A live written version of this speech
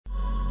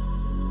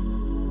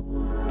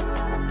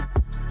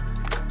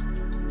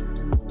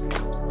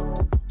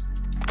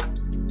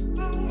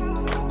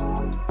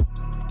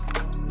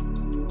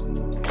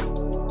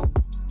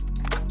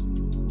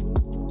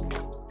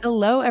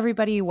Hello,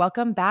 everybody.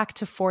 Welcome back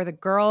to For the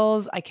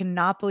Girls. I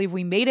cannot believe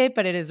we made it,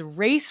 but it is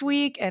race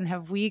week, and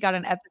have we got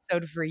an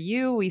episode for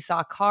you? We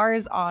saw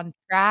cars on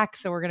track,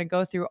 so we're going to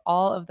go through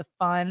all of the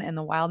fun and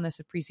the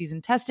wildness of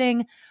preseason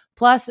testing,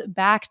 plus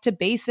back to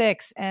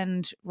basics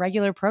and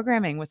regular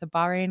programming with a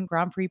Bahrain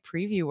Grand Prix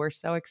preview. We're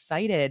so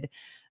excited.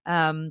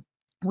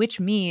 Which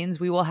means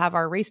we will have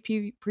our race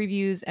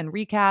previews and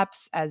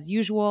recaps as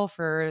usual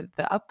for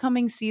the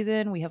upcoming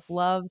season. We have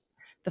loved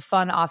the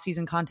fun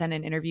off-season content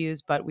and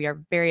interviews, but we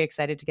are very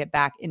excited to get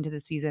back into the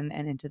season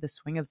and into the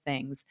swing of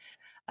things.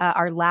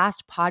 Our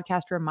last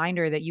podcast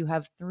reminder that you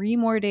have 3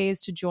 more days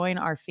to join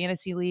our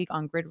fantasy league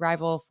on Grid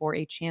Rival for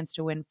a chance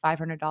to win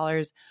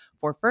 $500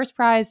 for first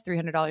prize,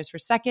 $300 for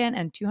second,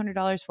 and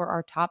 $200 for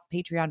our top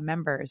Patreon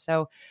members.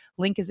 So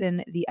link is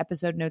in the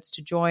episode notes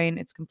to join.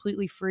 It's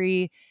completely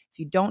free. If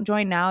you don't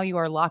join now, you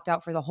are locked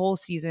out for the whole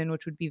season,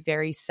 which would be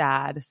very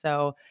sad.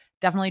 So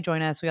definitely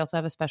join us. We also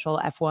have a special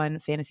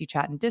F1 fantasy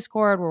chat in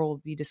Discord where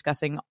we'll be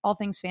discussing all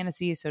things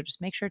fantasy. So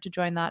just make sure to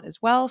join that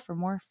as well for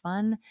more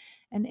fun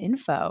and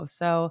info.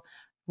 So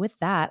with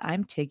that,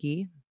 I'm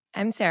Tiggy.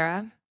 I'm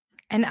Sarah.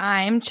 And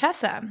I'm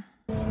Chessa.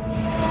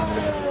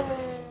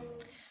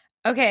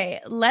 Okay,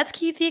 let's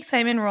keep the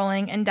excitement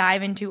rolling and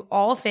dive into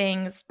all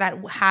things that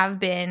have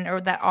been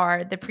or that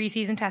are the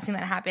preseason testing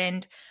that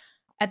happened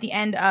at the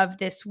end of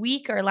this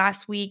week or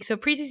last week. So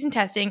preseason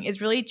testing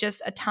is really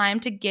just a time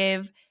to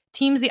give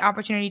teams the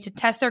opportunity to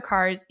test their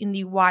cars in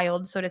the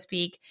wild, so to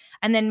speak,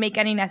 and then make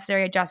any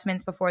necessary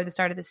adjustments before the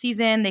start of the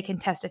season. They can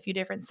test a few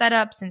different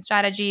setups and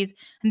strategies,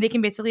 and they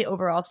can basically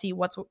overall see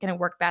what's going to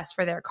work best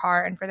for their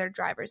car and for their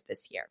drivers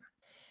this year.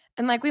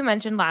 And like we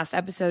mentioned last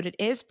episode, it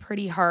is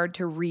pretty hard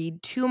to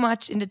read too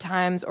much into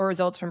times or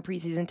results from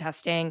preseason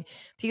testing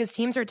because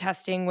teams are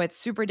testing with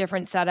super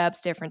different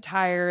setups, different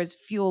tires,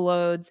 fuel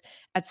loads,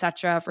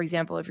 etc. For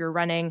example, if you're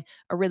running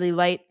a really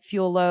light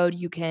fuel load,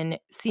 you can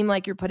seem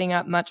like you're putting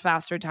up much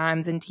faster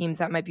times than teams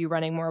that might be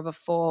running more of a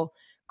full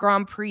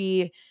Grand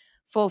Prix,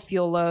 full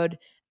fuel load.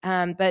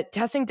 But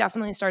testing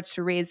definitely starts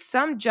to raise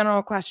some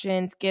general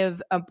questions,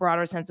 give a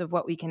broader sense of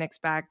what we can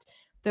expect.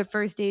 The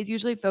first day is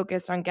usually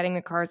focused on getting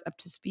the cars up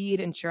to speed,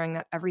 ensuring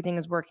that everything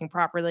is working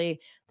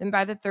properly. Then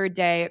by the third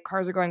day,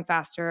 cars are going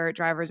faster.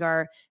 Drivers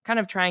are kind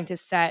of trying to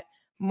set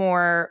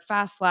more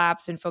fast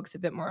laps and focus a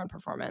bit more on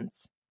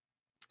performance.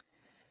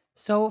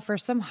 So for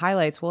some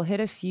highlights, we'll hit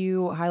a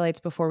few highlights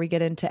before we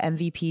get into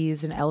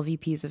MVPs and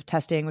LVPs of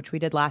testing, which we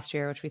did last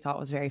year, which we thought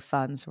was very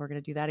fun. So we're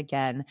going to do that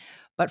again.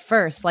 But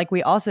first, like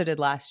we also did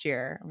last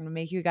year, I'm going to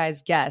make you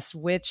guys guess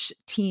which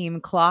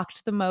team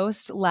clocked the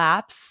most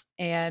laps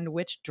and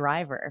which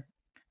driver.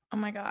 Oh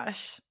my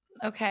gosh.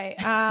 Okay.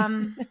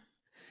 I'm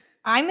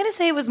going to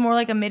say it was more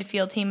like a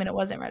midfield team and it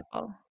wasn't Red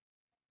Bull.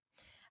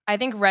 I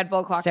think Red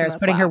Bull clocked Sarah's the most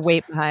putting laps. her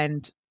weight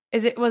behind.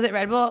 Was it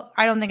Red Bull?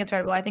 I don't think it's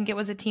Red Bull. I think it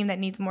was a team that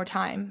needs more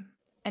time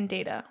and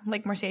data,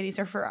 like Mercedes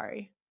or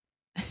Ferrari.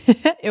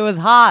 It was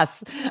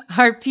Haas,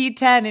 our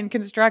P10 in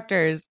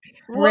constructors.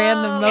 Whoa.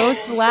 Ran the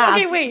most laps.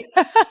 Okay, wait.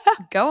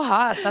 Go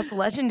Haas. That's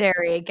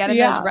legendary. Getting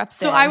those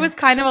reps in. So I was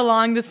kind of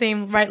along the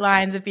same right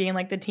lines of being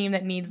like the team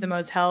that needs the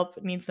most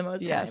help, needs the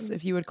most time. Yes,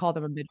 if you would call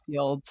them a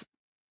midfield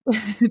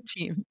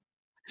team.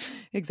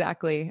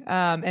 Exactly.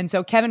 And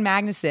so Kevin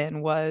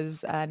Magnussen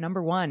was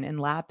number 1 in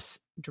laps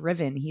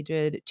driven. He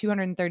did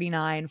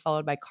 239,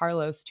 followed by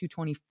Carlos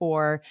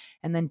 224,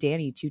 and then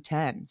Danny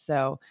 210.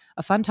 So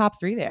a fun top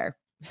 3 there.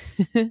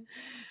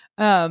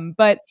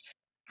 But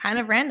kind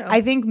of random.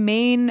 I think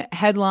main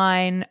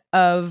headline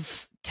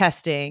of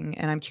testing,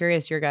 and I'm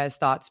curious your guys'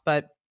 thoughts,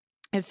 but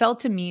it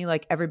felt to me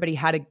like everybody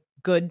had a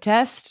good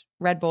test.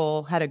 Red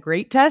Bull had a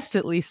great test,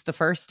 at least the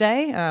first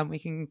day. We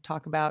can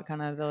talk about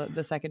kind of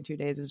the second 2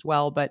 days as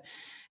well. But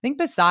I think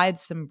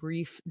besides some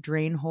brief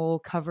drain hole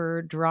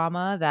cover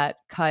drama that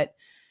cut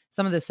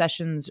some of the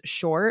sessions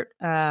short,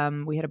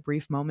 we had a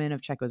brief moment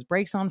of Checo's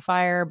brakes on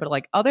fire. But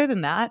like other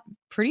than that,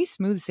 pretty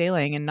smooth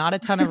sailing and not a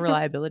ton of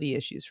reliability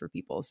issues for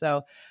people.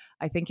 So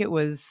I think it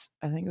was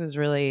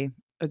really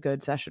a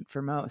good session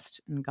for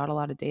most and got a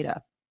lot of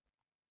data.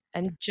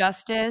 And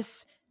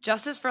justice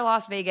for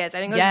Las Vegas. I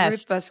think it was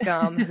Ruth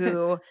Buscombe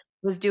who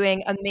was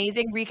doing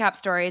amazing recap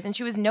stories. And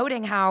she was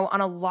noting how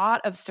on a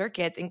lot of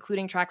circuits,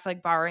 including tracks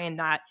like Bahrain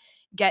that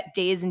get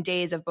days and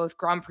days of both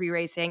Grand Prix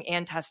racing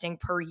and testing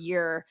per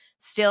year,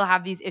 still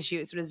have these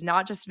issues. So it is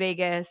not just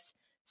Vegas.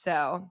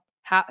 So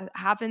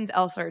happens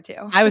elsewhere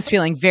too. I was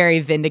feeling very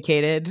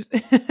vindicated.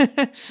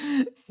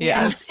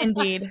 Yes,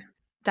 indeed.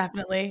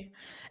 Definitely.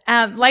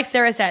 Like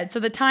Sarah said,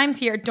 so the times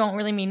here don't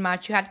really mean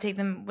much. You have to take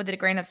them with a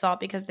grain of salt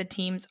because the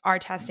teams are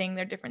testing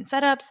their different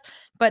setups.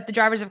 But the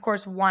drivers, of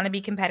course, want to be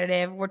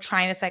competitive. We're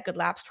trying to set good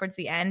laps towards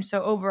the end.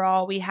 So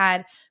overall, we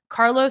had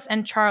Carlos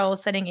and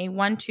Charles setting a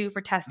 1-2 for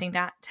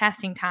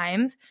testing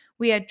times.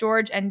 We had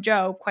George and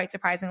Joe, quite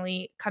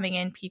surprisingly, coming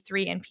in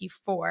P3 and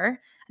P4. And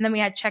then we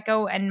had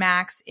Checo and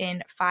Max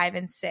in 5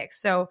 and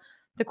 6. So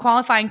the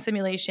qualifying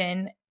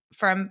simulation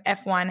from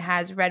F1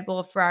 has Red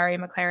Bull, Ferrari,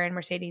 McLaren,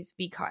 Mercedes,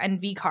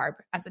 VCARB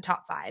as the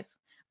top 5.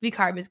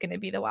 VCARB is going to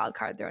be the wild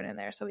card thrown in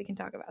there, so we can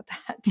talk about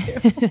that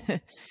too.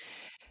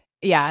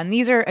 Yeah, and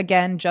these are,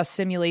 again, just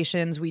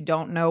simulations. We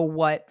don't know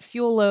what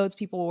fuel loads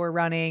people were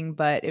running,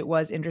 but it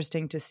was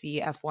interesting to see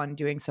F1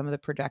 doing some of the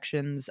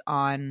projections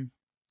on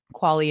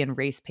quali and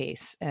race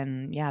pace.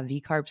 And yeah,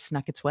 VCARB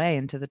snuck its way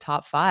into the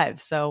top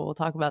 5. So we'll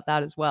talk about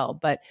that as well.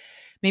 But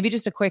maybe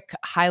just a quick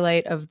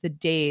highlight of the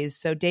days.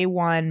 So day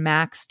 1,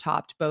 Max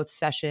topped both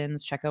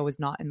sessions. Checo was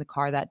not in the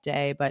car that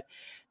day, but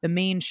the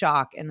main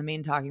shock and the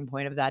main talking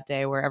point of that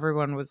day, where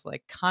everyone was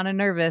like kind of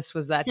nervous,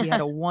 was that he had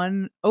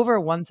over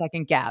a 1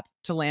 second gap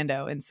to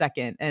Lando in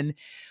second. And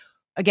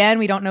again,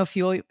 we don't know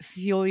fuel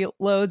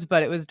loads,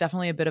 but it was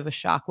definitely a bit of a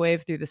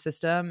shockwave through the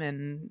system.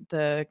 And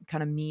the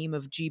kind of meme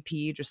of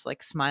GP just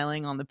like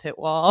smiling on the pit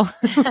wall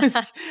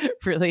was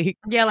really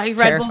like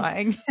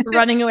terrifying. Red Bull's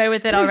running away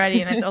with it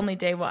already, and it's only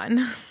day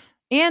 1.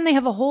 And they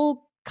have a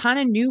whole kind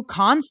of new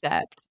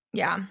concept.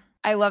 Yeah.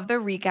 I love the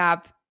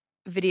recap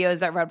videos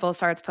that Red Bull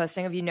starts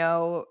posting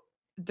of,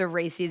 the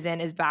race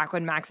season is back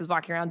when Max was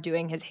walking around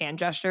doing his hand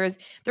gestures.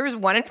 There was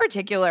one in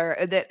particular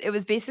that it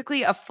was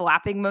basically a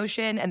flapping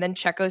motion, and then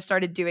Checo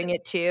started doing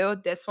it too.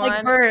 This one,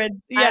 like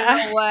birds.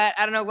 Yeah.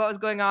 I don't know what was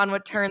going on,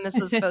 what turn this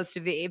was supposed to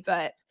be, but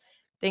I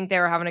think they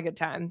were having a good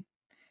time.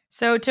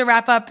 So to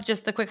wrap up,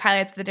 just the quick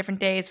highlights of the different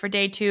days. For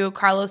day 2,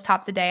 Carlos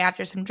topped the day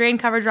after some drain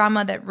cover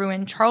drama that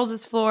ruined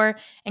Charles's floor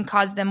and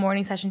caused the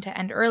morning session to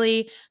end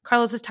early.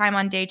 Carlos's time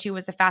on day 2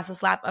 was the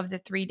fastest lap of the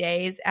 3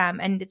 days,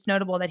 and it's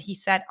notable that he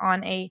set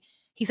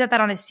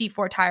that on a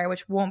C4 tire,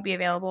 which won't be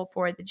available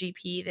for the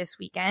GP this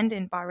weekend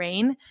in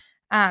Bahrain.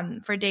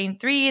 For day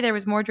 3, there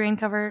was more drain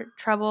cover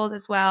troubles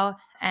as well.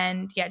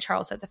 And yeah,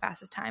 Charles set the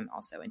fastest time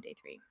also in day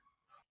 3.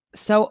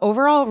 So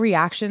overall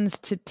reactions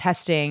to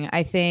testing,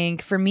 I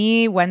think for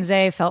me,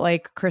 Wednesday felt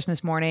like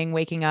Christmas morning,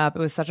 waking up. It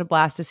was such a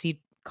blast to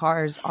see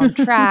cars on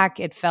track.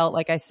 It felt,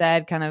 like I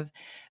said, kind of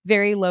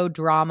very low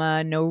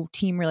drama. No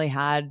team really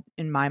had,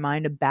 in my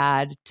mind, a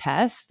bad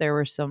test. There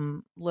were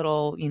some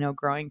little,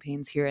 growing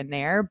pains here and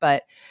there.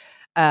 But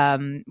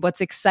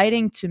what's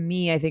exciting to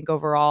me, I think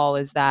overall,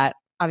 is that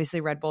obviously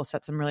Red Bull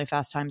set some really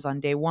fast times on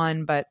day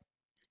 1, but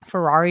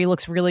Ferrari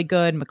looks really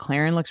good,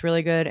 McLaren looks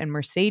really good, and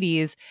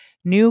Mercedes,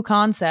 new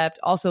concept,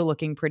 also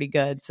looking pretty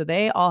good. So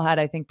they all had,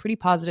 I think, pretty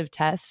positive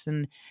tests,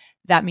 and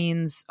that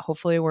means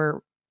hopefully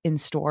we're in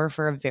store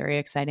for a very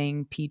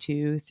exciting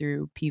P2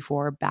 through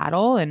P4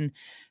 battle, and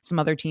some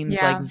other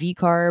teams like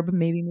VCARB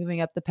maybe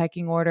moving up the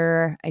pecking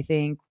order. I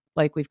think,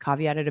 like we've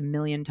caveated a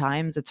million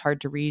times, it's hard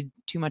to read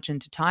too much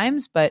into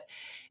times, but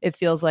it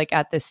feels like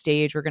at this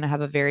stage we're going to have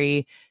a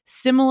very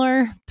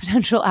similar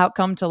potential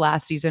outcome to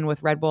last season,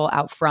 with Red Bull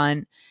out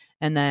front,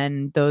 and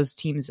then those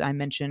teams I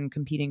mentioned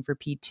competing for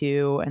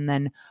P2, and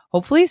then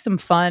hopefully some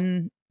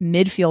fun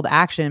midfield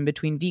action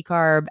between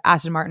VCARB,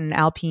 Aston Martin,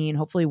 Alpine,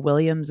 hopefully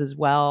Williams as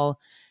well.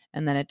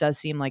 And then it does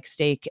seem like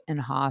Stake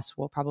and Haas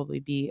will probably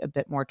be a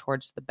bit more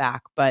towards the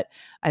back. But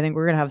I think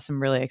we're going to have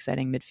some really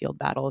exciting midfield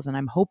battles. And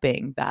I'm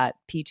hoping that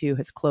P2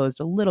 has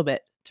closed a little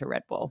bit to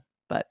Red Bull.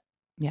 But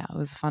yeah, it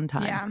was a fun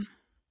time. Yeah.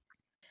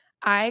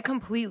 I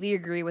completely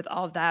agree with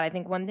all of that. I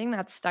think one thing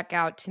that stuck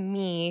out to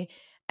me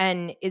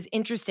and is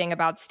interesting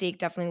about Stake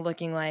definitely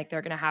looking like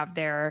they're going to have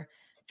their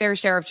fair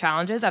share of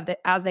challenges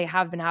as they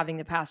have been having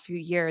the past few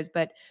years.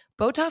 But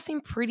Bottas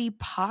seemed pretty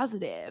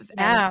positive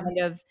and kind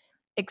of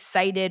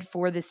excited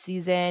for the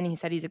season. He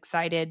said he's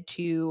excited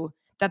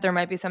that there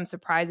might be some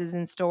surprises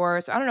in store.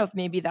 So I don't know if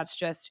maybe that's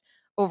just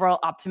overall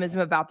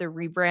optimism about the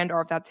rebrand or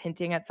if that's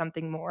hinting at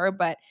something more,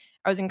 but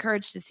I was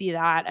encouraged to see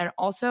that. And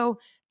also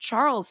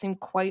Charles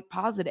seemed quite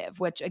positive,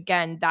 which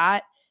again,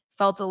 that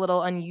felt a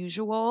little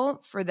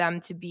unusual for them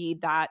to be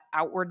that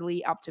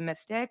outwardly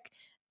optimistic.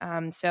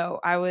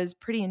 So I was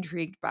pretty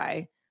intrigued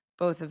by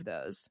both of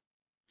those.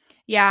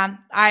 Yeah,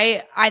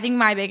 I think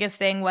my biggest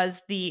thing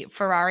was the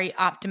Ferrari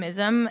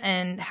optimism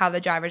and how the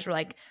drivers were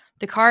like,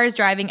 the car is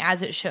driving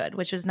as it should,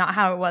 which was not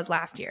how it was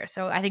last year.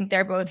 So I think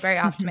they're both very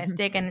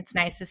optimistic, and it's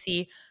nice to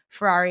see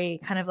Ferrari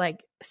kind of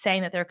like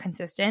saying that they're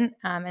consistent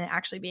and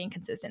actually being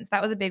consistent. So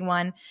that was a big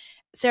one.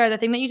 Sarah, the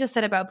thing that you just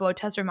said about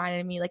Bottas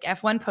reminded me, like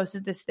F1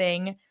 posted this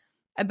thing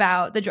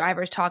about the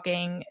drivers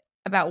talking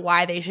about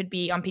why they should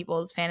be on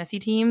people's fantasy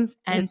teams,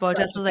 and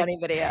Bottas was like,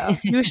 video.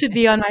 "You should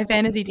be on my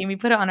fantasy team." We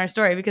put it on our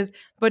story because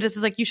Bottas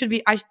is like, "You should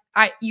be.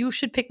 You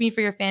should pick me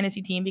for your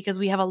fantasy team because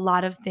we have a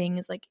lot of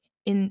things like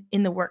in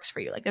the works for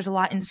you. Like there's a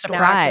lot in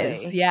surprise."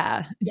 store.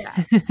 Yeah.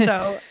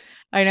 So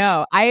I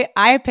know.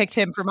 I picked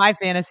him for my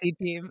fantasy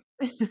team.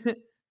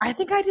 I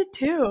think I did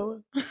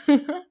too.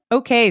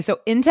 Okay, so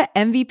into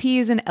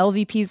MVPs and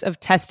LVPs of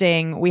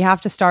testing, we have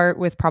to start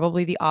with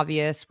probably the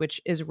obvious, which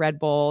is Red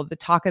Bull. The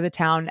talk of the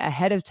town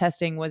ahead of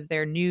testing was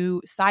their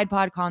new side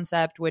pod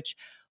concept, which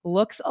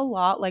looks a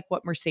lot like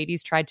what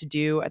Mercedes tried to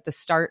do at the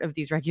start of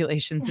these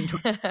regulations.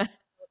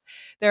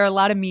 There are a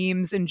lot of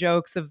memes and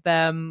jokes of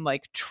them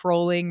like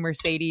trolling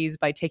Mercedes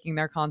by taking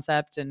their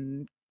concept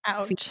and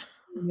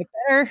it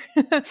better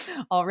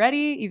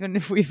already, even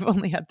if we've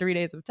only had 3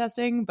 days of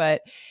testing.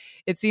 But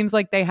it seems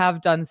like they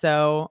have done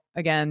so.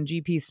 Again,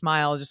 GP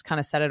smile just kind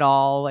of said it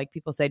all. Like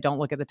people say, don't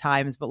look at the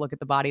times, but look at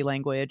the body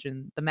language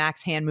and the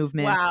Max hand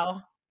movements.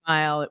 Wow.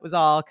 mile. It was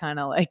all kind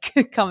of like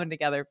coming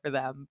together for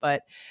them.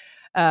 But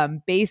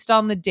based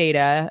on the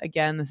data,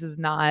 again, this is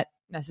not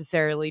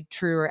necessarily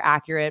true or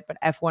accurate, but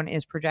F1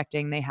 is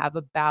projecting they have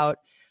about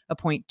a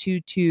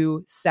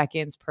 0.22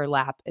 seconds per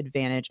lap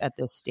advantage at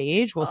this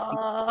stage. We'll see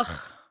what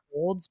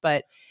holds,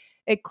 but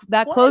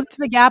that closes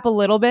the gap a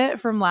little bit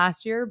from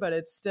last year, but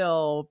it's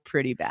still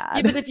pretty bad.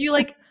 Yeah, but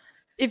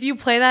if you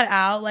play that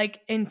out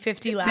like in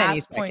 50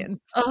 laps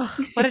points,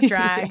 what a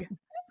drag.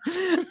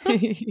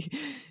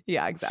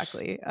 Yeah,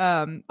 exactly.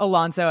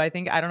 Alonso, I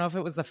don't know if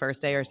it was the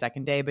first day or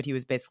second day, but he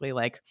was basically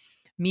like,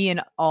 me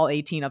and all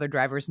 18 other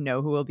drivers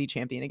know who will be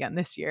champion again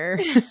this year.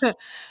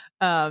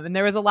 And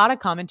there was a lot of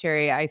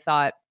commentary I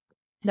thought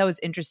that was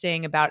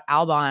interesting about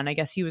Albon. I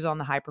guess he was on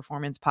the High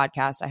Performance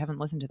podcast. I haven't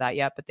listened to that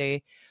yet, but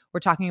they were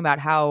talking about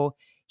how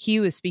he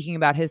was speaking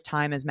about his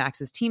time as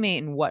Max's teammate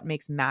and what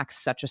makes Max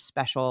such a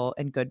special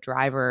and good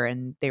driver.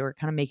 And they were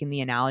kind of making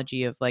the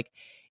analogy of like,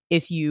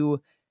 if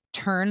you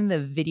turn the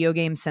video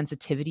game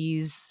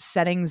sensitivities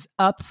settings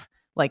up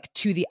like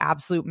to the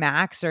absolute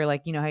max, or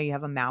like, you know how you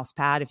have a mouse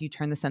pad, if you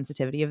turn the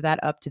sensitivity of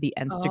that up to the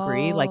nth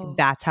degree, like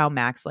that's how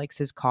Max likes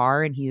his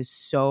car. And he is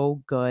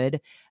so good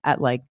at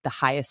like the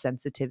highest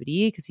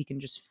sensitivity because he can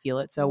just feel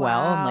it so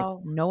well. And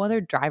like no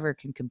other driver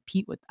can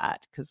compete with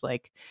that because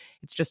like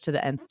it's just to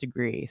the nth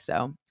degree.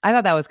 So I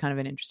thought that was kind of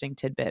an interesting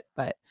tidbit.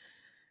 But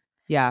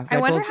yeah, I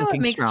wonder how it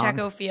makes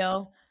Checo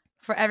feel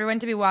for everyone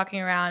to be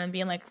walking around and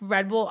being like,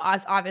 Red Bull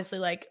is obviously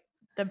like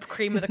the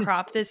cream of the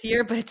crop this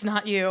year, but it's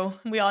not you.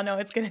 We all know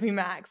it's going to be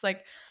Max.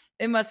 Like,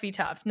 it must be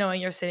tough knowing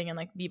you're sitting in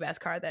like the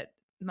best car that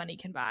money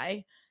can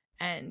buy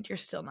and you're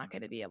still not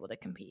going to be able to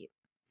compete.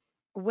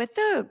 With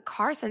the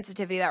car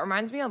sensitivity, that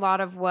reminds me a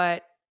lot of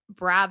what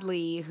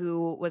Bradley,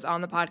 who was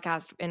on the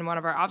podcast in one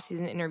of our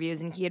off-season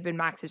interviews, and he had been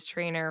Max's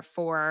trainer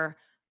for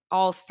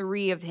all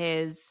 3 of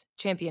his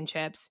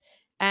championships.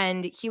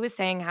 And he was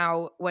saying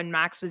how when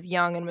Max was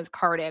young and was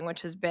karting,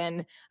 which has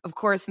been, of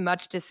course,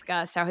 much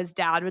discussed, how his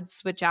dad would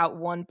switch out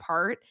one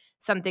part,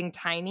 something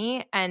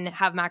tiny, and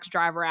have Max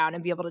drive around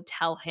and be able to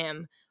tell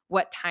him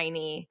what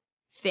tiny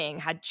thing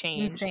had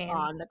changed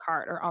on the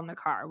kart or on the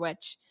car,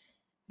 which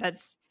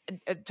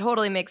it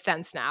totally makes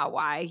sense now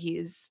why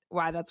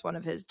that's one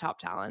of his top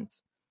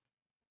talents.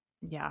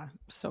 Yeah,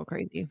 so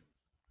crazy.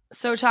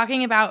 So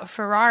talking about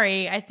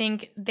Ferrari, I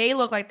think they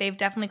look like they've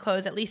definitely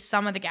closed at least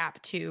some of the gap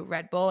to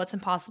Red Bull. It's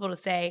impossible to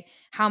say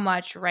how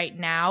much right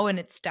now, and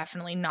it's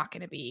definitely not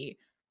going to be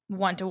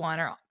 1-to-1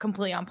 or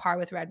completely on par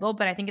with Red Bull,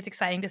 but I think it's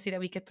exciting to see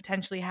that we could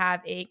potentially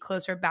have a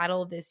closer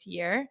battle this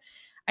year.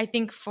 I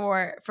think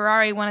for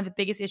Ferrari, one of the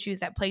biggest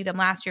issues that plagued them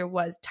last year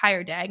was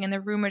tire deg, and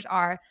the rumors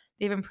are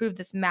they've improved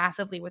this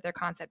massively with their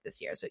concept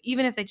this year. So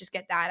even if they just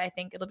get that, I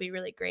think it'll be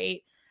really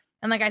great.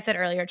 And like I said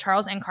earlier,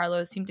 Charles and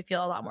Carlos seem to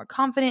feel a lot more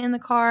confident in the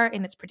car,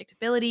 in its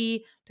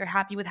predictability. They're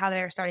happy with how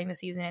they're starting the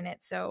season in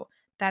it. So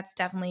that's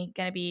definitely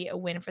going to be a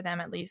win for them,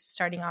 at least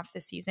starting off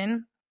this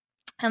season.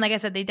 And like I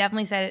said, they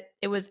definitely said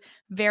it was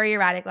very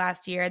erratic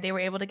last year. They were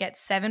able to get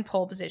 7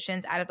 pole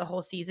positions out of the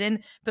whole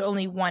season, but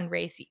only 1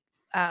 race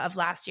of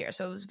last year.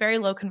 So it was very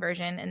low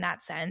conversion in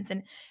that sense. And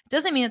it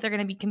doesn't mean that they're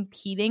going to be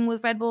competing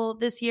with Red Bull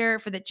this year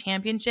for the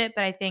championship,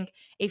 but I think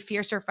a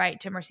fiercer fight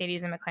to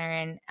Mercedes and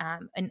McLaren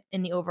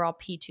in the overall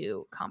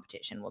P2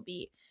 competition will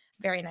be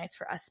very nice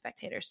for us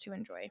spectators to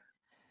enjoy.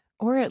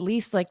 Or at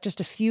least like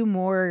just a few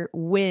more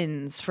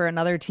wins for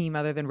another team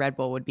other than Red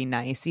Bull would be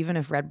nice. Even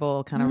if Red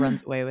Bull kind of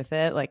runs away with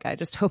it. Like I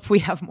just hope we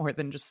have more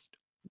than just,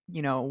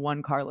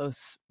 1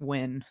 Carlos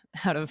win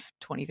out of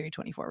 23,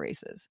 24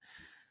 races.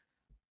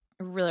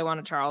 I really want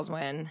a Charles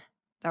win.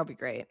 That would be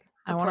great.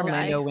 I want a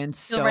Lando win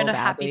so badly.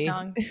 Happy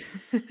song.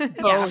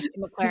 Both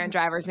McLaren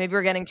drivers. Maybe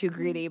we're getting too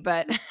greedy,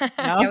 but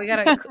yeah, we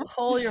got to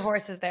hold your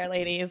horses there,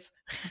 ladies.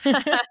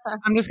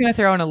 I'm just going to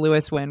throw in a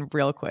Lewis win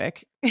real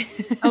quick.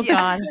 Oh,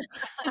 God.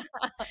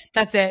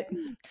 That's it.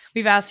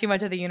 We've asked too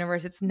much of the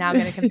universe. It's now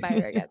going to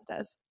conspire against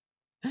us.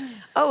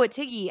 Oh,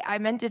 Tiggy, I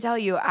meant to tell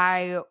you,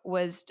 I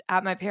was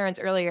at my parents'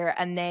 earlier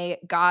and they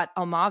got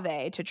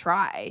Almave to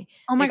try.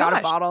 Oh my gosh. Got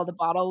a bottle. The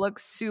bottle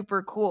looks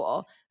super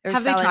cool.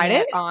 Have they tried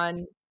it?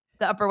 On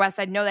the Upper West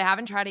Side? No, they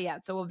haven't tried it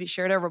yet. So we'll be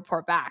sure to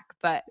report back.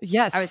 But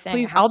yes, I was saying,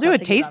 please. I'll do a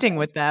tasting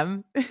with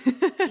them.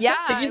 Yeah.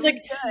 Tiggy's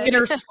like going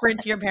to sprint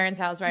to your parents'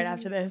 house right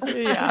after this.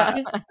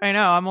 Yeah, I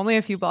know. I'm only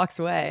a few blocks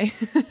away.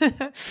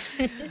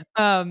 Speaking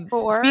of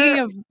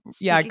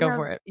go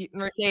for it.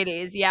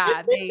 Mercedes.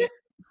 Yeah. They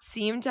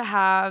seem to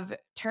have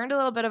turned a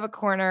little bit of a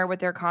corner with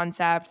their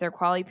concept. Their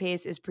quali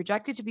pace is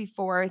projected to be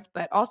 4th,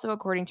 but also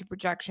according to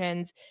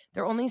projections,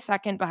 they're only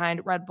 2nd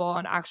behind Red Bull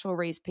on actual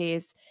race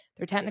pace.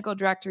 Their technical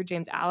director,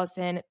 James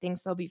Allison,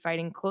 thinks they'll be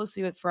fighting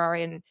closely with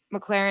Ferrari and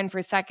McLaren for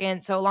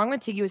 2nd. So along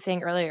with Tiggy was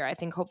saying earlier, I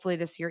think hopefully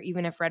this year,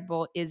 even if Red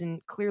Bull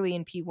isn't clearly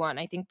in P1,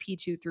 I think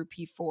P2 through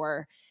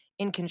P4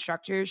 in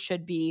constructors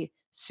should be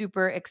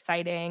super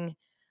exciting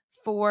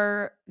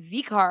for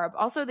VCARB.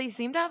 Also, they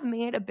seem to have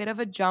made a bit of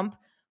a jump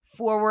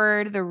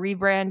forward, the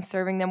rebrand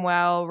serving them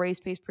well,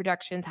 race pace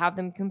productions have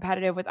them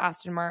competitive with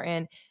Aston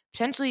Martin,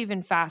 potentially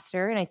even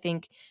faster. And I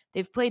think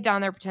they've played down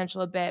their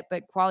potential a bit,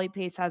 but quali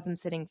pace has them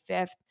sitting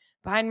 5th.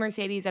 behind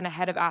Mercedes and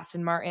ahead of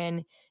Aston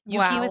Martin.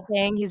 Yuki was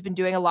saying he's been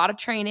doing a lot of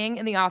training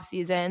in the off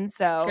season,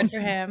 so good for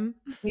him.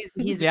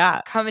 He's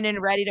coming in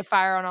ready to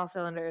fire on all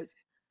cylinders.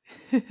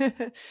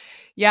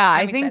 Yeah,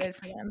 I'm excited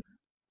for them.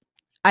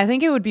 I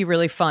think it would be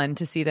really fun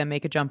to see them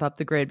make a jump up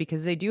the grid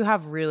because they do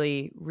have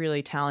really,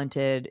 really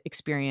talented,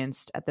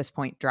 experienced at this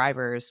point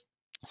drivers.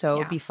 So it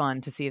would be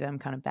fun to see them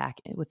kind of back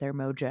with their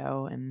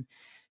mojo and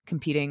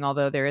competing,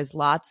 although there is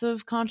lots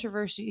of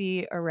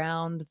controversy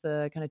around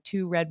the kind of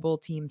 2 Red Bull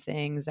team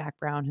thing. Zach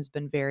Brown has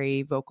been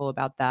very vocal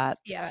about that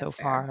so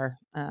far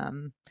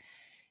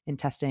in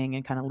testing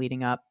and kind of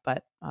leading up.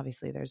 But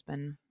obviously there's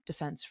been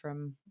defense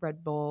from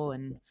Red Bull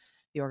and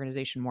the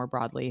organization more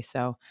broadly.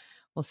 So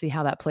we'll see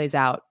how that plays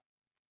out.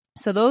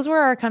 So those were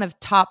our kind of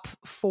top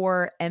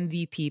 4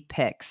 MVP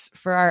picks.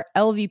 For our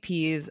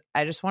LVPs,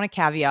 I just want to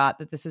caveat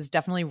that this is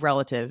definitely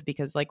relative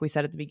because like we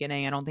said at the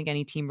beginning, I don't think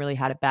any team really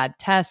had a bad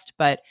test,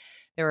 but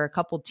there were a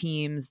couple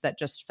teams that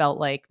just felt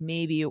like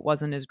maybe it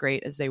wasn't as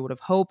great as they would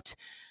have hoped.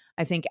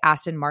 I think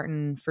Aston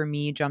Martin for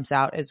me jumps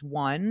out as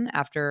one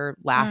after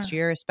last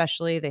year,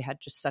 especially. They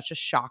had just such a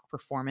shock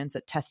performance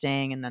at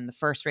testing. And then the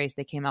first race,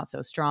 they came out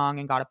so strong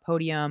and got a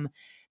podium.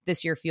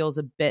 This year feels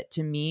a bit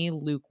to me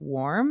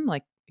lukewarm,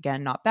 like,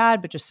 again, not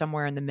bad, but just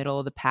somewhere in the middle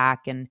of the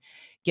pack. And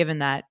given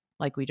that,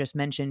 like we just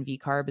mentioned,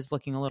 VCarb is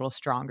looking a little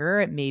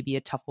stronger, it may be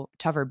a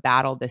tougher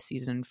battle this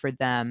season for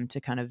them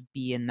to kind of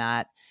be in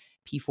that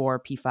P4,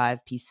 P5,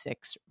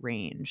 P6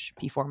 range.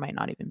 P4 might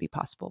not even be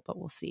possible, but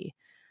we'll see.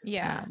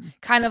 Yeah.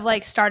 Kind of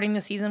like starting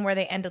the season where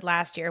they ended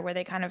last year, where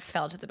they kind of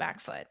fell to the back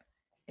foot,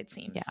 it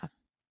seems. Yeah.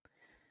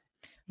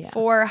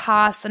 For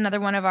Haas, another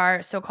one of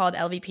our so-called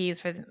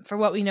LVPs for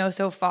what we know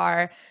so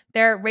far,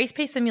 their race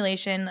pace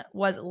simulation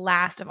was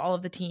last of all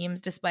of the teams,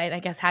 despite, I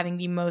guess, having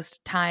the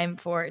most time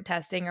for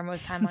testing or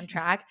most time on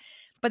track.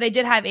 But they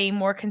did have a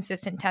more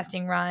consistent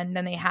testing run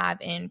than they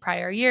have in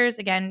prior years.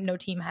 Again, no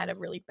team had a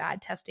really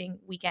bad testing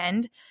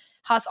weekend.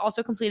 Haas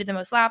also completed the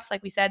most laps,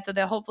 like we said, so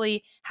they'll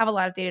hopefully have a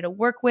lot of data to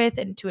work with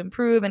and to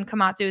improve. And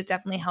Komatsu is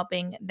definitely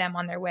helping them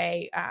on their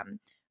way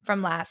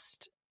from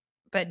last,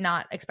 but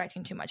not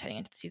expecting too much heading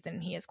into the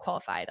season. He has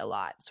qualified a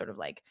lot, sort of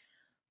like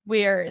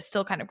we're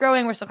still kind of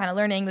growing. We're still kind of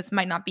learning. This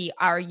might not be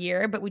our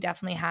year, but we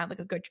definitely have like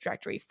a good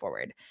trajectory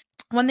forward.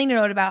 One thing to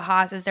note about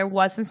Haas is there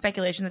was some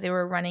speculation that they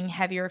were running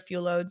heavier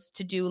fuel loads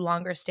to do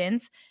longer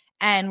stints.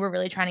 And we're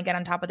really trying to get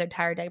on top of their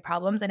tire deg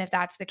problems. And if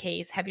that's the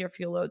case, heavier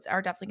fuel loads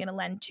are definitely going to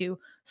lend to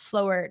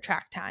slower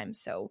track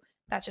times. So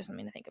that's just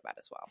something to think about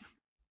as well.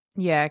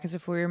 Yeah, because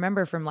if we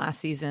remember from last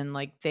season,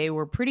 like they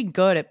were pretty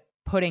good at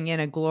putting in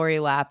a glory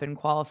lap in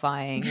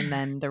qualifying, and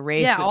then the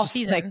race would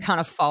just like kind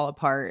of fall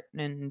apart.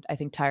 And I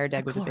think tire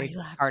deg was a big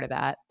part of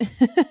that.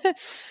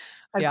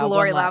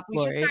 Glory lap.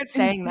 We should start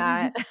saying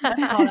that.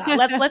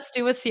 Let's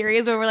do a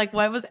series where we're like,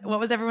 what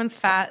was everyone's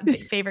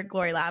favorite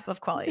glory lap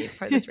of quality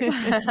for this race?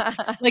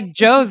 Like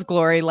Joe's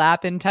glory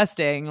lap in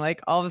testing.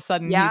 Like all of a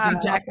sudden he's in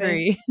top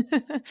 3.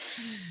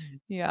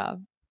 Yeah.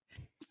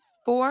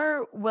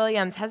 For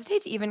Williams,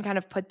 hesitate to even kind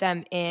of put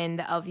them in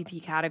the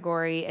LVP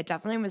category. It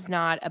definitely was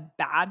not a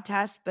bad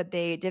test, but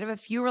they did have a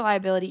few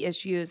reliability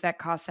issues that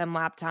cost them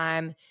lap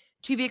time,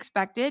 to be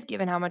expected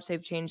given how much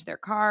they've changed their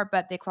car,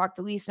 but they clocked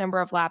the least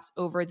number of laps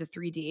over the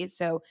 3 days.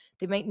 So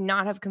they might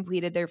not have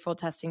completed their full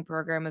testing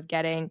program of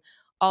getting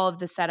all of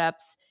the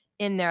setups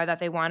in there that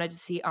they wanted to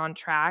see on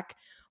track.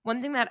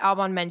 One thing that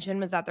Albon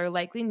mentioned was that they're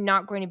likely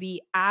not going to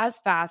be as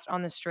fast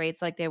on the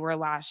straights like they were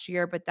last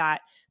year, but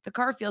that the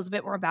car feels a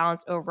bit more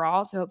balanced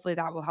overall. So hopefully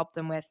that will help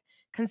them with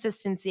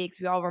consistency, because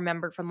we all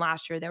remember from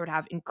last year, they would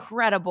have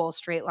incredible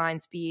straight line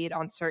speed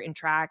on certain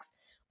tracks,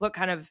 look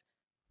kind of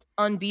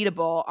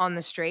unbeatable on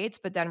the straights,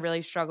 but then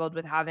really struggled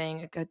with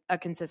having a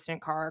consistent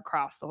car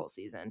across the whole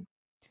season.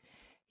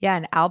 Yeah,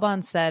 and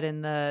Albon said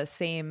in the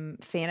same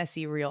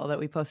fantasy reel that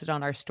we posted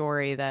on our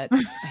story that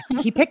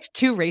he picked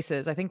 2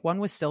 races. I think one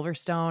was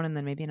Silverstone and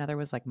then maybe another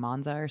was like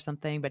Monza or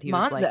something. But he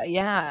was like,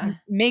 yeah,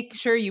 make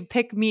sure you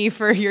pick me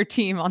for your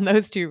team on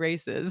those 2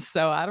 races.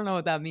 So I don't know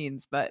what that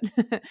means, but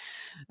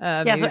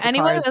yeah. So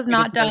anyone who has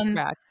not done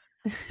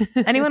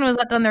anyone who has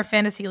not done their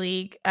fantasy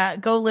league,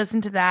 go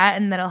listen to that,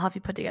 and that'll help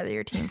you put together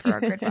your team for our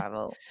grid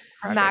rival.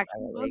 Max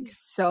was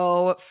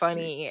so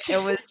funny.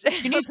 It was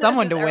you need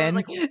someone to win.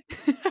 Like,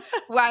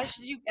 why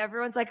should you?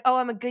 Everyone's like, "Oh,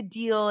 I'm a good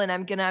deal, and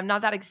I'm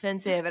not that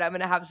expensive, and I'm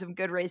gonna have some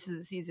good races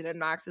this season." And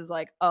Max is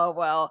like, "Oh,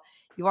 well,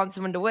 you want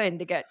someone to win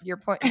to get your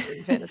points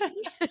in fantasy."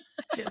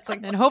 It's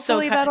like, and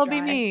hopefully that'll be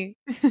me.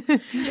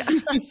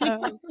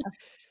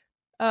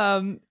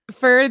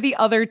 For the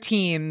other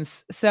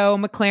teams, so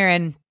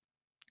McLaren,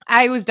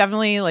 I was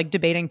definitely like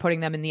debating putting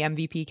them in the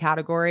MVP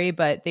category,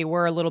 but they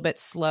were a little bit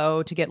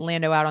slow to get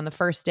Lando out on the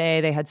first day.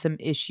 They had some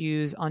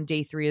issues on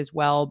day 3 as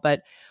well,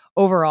 but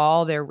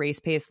overall their race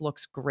pace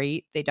looks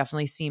great. They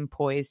definitely seem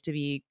poised to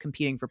be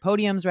competing for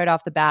podiums right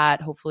off the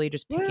bat, hopefully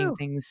just picking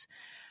things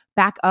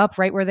back up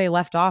right where they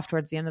left off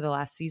towards the end of the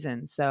last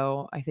season.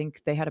 So I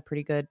think they had a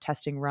pretty good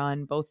testing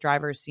run. Both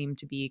drivers seem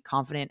to be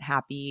confident,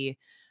 happy.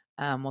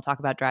 We'll talk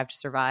about Drive to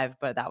Survive,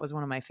 but that was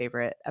one of my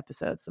favorite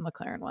episodes, the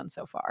McLaren one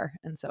so far.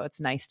 And so it's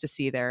nice to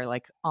see they're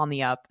like on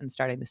the up and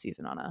starting the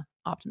season on a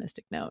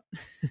optimistic note.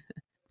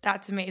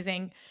 That's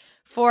amazing.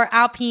 For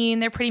Alpine,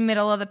 they're pretty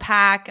middle of the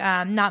pack.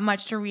 Not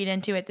much to read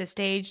into at this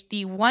stage.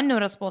 The one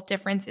noticeable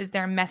difference is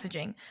their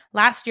messaging.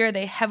 Last year,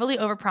 they heavily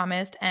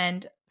overpromised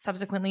and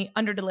subsequently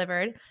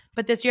underdelivered.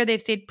 But this year,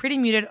 they've stayed pretty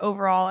muted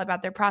overall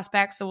about their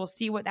prospects. So we'll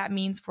see what that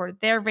means for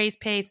their race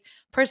pace.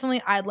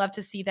 Personally, I'd love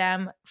to see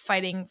them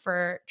fighting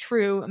for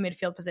true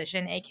midfield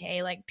position,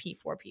 aka like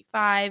P4,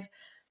 P5.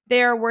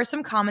 There were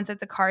some comments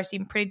that the car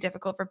seemed pretty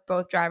difficult for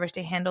both drivers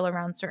to handle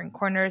around certain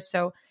corners.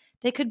 So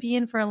they could be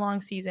in for a long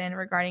season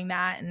regarding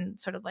that and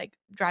sort of like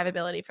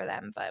drivability for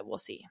them, but we'll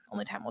see.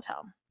 Only time will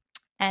tell.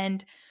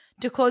 And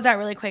to close out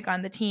really quick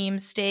on the team,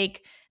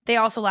 Stake, they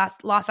also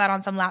lost out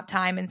on some lap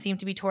time and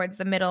seemed to be towards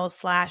the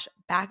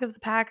middle/back of the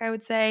pack, I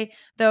would say,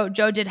 though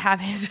Joe did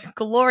have his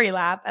glory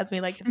lap, as we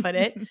like to put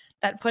it,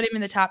 that put him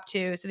in the top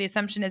two. So the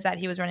assumption is that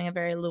he was running a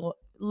very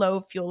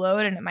low fuel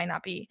load, and it might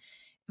not be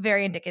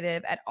very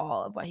indicative at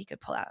all of what he could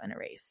pull out in a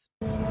race.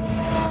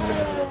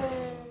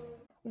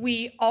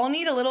 We all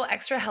need a little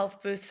extra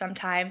health boost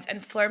sometimes,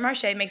 and Fleur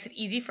Marché makes it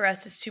easy for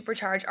us to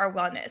supercharge our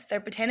wellness. Their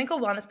botanical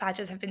wellness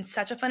patches have been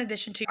such a fun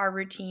addition to our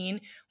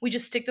routine. We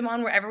just stick them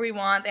on wherever we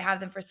want. They have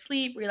them for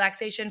sleep,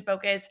 relaxation,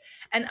 focus,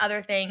 and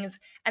other things.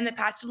 And the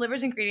patch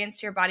delivers ingredients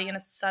to your body in a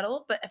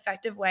subtle but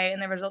effective way,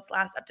 and the results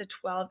last up to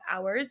 12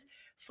 hours.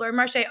 Fleur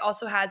Marché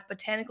also has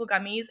botanical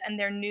gummies and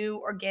their new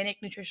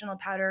organic nutritional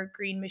powder,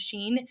 Green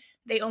Machine.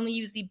 They only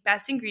use the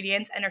best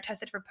ingredients and are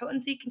tested for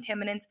potency,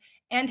 contaminants,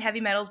 and heavy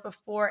metals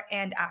before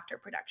and after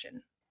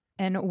production.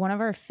 And one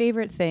of our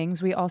favorite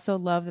things, we also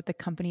love that the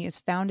company is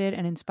founded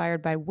and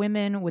inspired by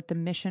women with the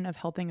mission of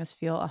helping us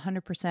feel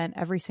 100%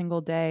 every single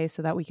day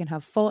so that we can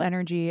have full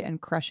energy and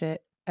crush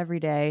it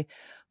every day.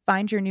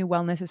 Find your new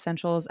wellness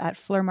essentials at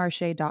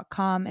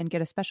fleurmarche.com and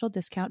get a special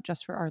discount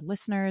just for our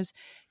listeners.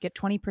 Get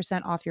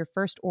 20% off your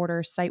first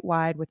order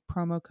site-wide with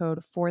promo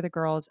code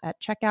FORTHEGIRLS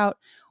at checkout.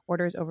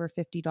 Orders over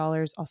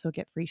 $50 also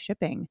get free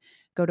shipping.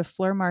 Go to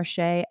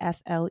fleurmarche,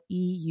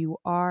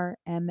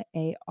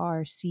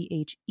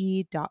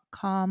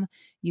 FLEURMARCHE.com.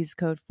 Use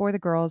code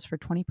FORTHEGIRLS for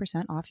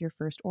 20% off your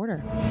first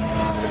order.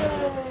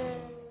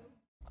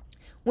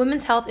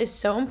 Women's health is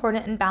so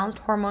important, and balanced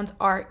hormones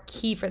are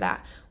key for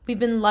that. We've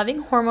been loving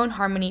Hormone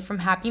Harmony from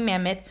Happy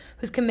Mammoth,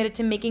 who's committed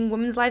to making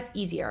women's lives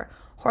easier.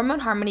 Hormone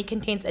Harmony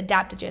contains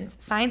adaptogens,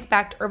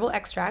 science-backed herbal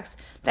extracts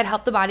that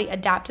help the body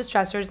adapt to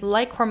stressors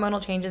like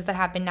hormonal changes that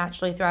happen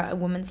naturally throughout a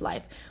woman's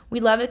life. We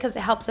love it because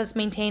it helps us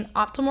maintain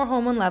optimal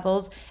hormone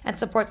levels and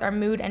supports our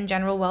mood and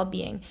general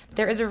well-being.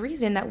 There is a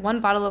reason that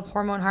one bottle of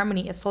Hormone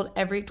Harmony is sold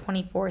every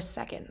 24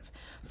 seconds.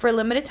 For a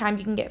limited time,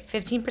 you can get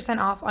 15%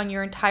 off on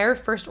your entire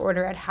first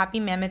order at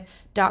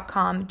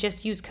happymammoth.com.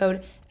 Just use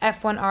code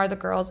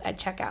F1RTheGirls at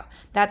checkout.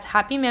 That's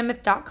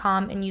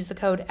happymammoth.com and use the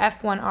code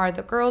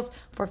F1RTheGirls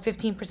for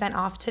 15%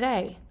 off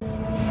today.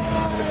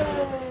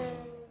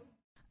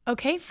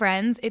 Okay,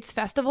 friends, it's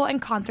festival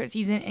and concert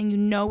season, and you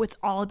know it's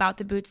all about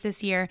the boots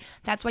this year.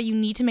 That's why you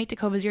need to make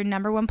Tecovas your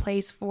number one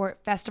place for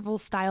festival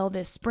style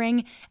this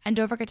spring. And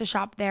don't forget to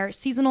shop their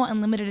seasonal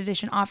and limited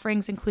edition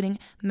offerings, including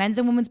men's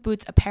and women's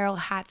boots, apparel,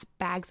 hats,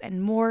 bags,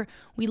 and more.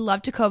 We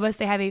love Tecovas.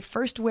 They have a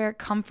first wear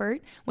comfort,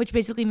 which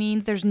basically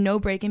means there's no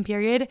break-in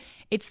period.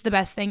 It's the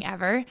best thing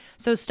ever.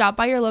 So stop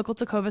by your local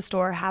Tecovas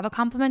store, have a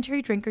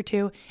complimentary drink or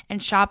two,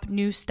 and shop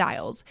new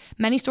styles.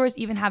 Many stores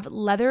even have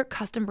leather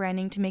custom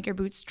branding to make your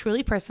boots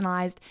truly personalized,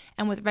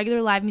 and with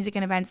regular live music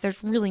and events,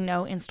 there's really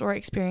no in-store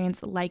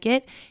experience like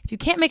it. If you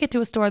can't make it to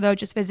a store, though,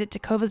 just visit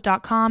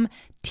tecovas.com,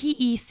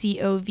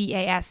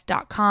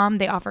 TECOVAS.com.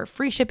 They offer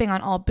free shipping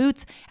on all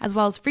boots, as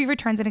well as free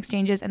returns and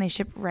exchanges, and they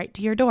ship right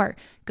to your door.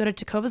 Go to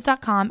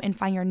tecovas.com and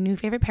find your new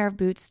favorite pair of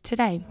boots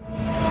today.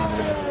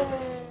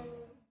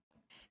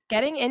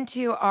 Getting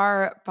into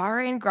our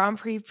Bahrain Grand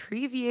Prix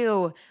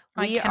preview.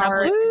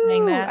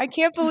 I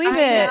can't believe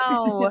it.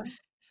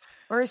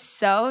 We're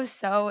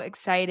so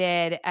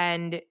excited,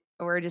 and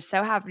we're just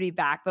so happy to be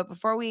back. But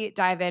before we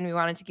dive in, we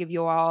wanted to give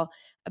you all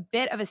a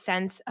bit of a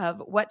sense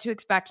of what to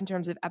expect in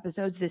terms of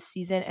episodes this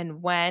season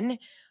and when.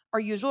 Our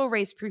usual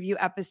race preview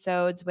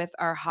episodes with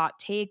our hot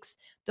takes,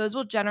 those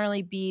will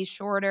generally be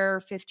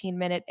shorter,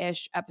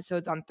 15-minute-ish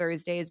episodes on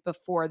Thursdays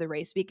before the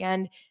race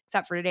weekend,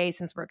 except for today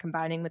since we're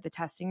combining with the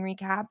testing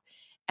recap.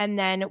 And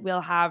then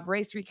we'll have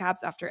race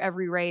recaps after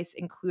every race,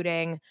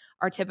 including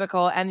our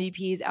typical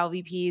MVPs,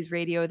 LVPs,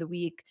 Radio of the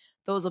Week.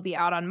 Those will be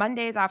out on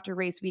Mondays after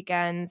race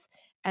weekends.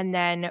 And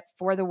then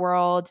for the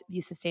World, the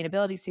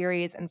Sustainability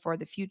Series, and for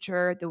the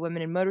Future, the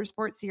Women in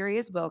Motorsport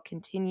Series will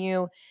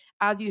continue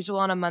as usual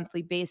on a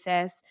monthly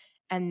basis.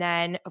 And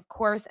then, of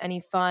course, any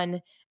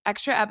fun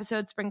extra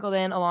episodes sprinkled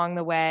in along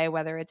the way,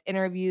 whether it's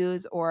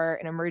interviews or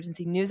an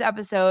emergency news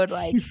episode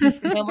like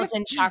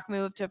Hamilton shock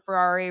move to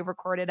Ferrari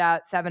recorded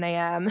at 7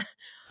 a.m.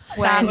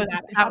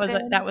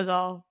 That was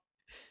all.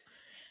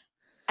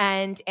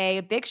 And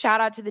a big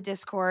shout out to the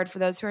Discord. For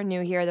those who are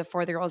new here, the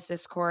For the Girls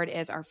Discord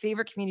is our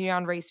favorite community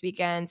on race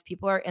weekends.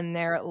 People are in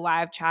there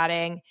live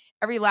chatting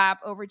every lap,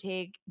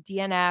 overtake,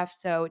 DNF.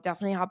 So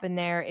definitely hop in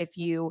there if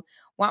you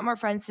want more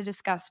friends to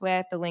discuss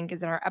with. The link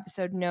is in our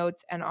episode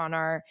notes and on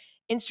our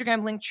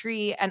Instagram link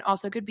tree, and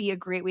also could be a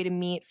great way to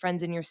meet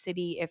friends in your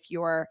city if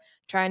you're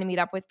trying to meet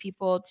up with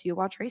people to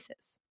watch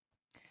races.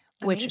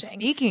 Which, Amazing.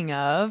 speaking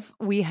of,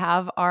 we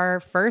have our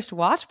first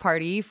watch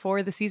party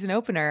for the season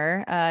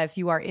opener. If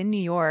you are in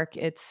New York,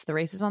 the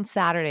race is on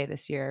Saturday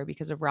this year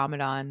because of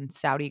Ramadan.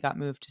 Saudi got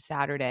moved to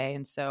Saturday.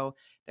 And so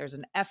there's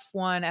an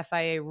F1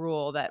 FIA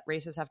rule that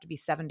races have to be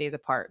 7 days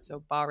apart.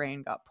 So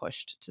Bahrain got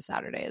pushed to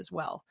Saturday as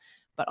well.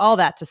 But all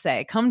that to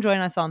say, come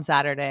join us on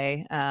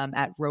Saturday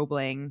at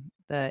Roebling.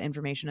 The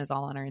information is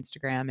all on our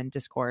Instagram and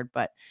Discord,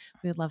 but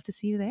we would love to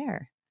see you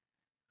there.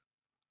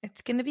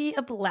 It's going to be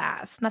a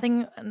blast.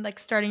 Nothing like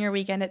starting your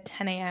weekend at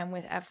 10 a.m.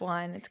 with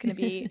F1. It's going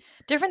to be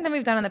different than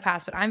we've done in the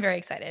past, but I'm very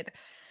excited.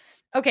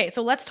 Okay,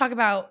 so let's talk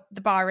about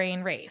the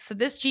Bahrain race. So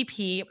this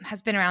GP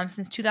has been around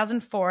since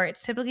 2004.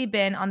 It's typically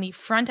been on the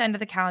front end of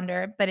the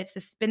calendar, but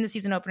it's been the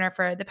season opener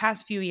for the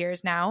past few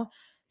years now.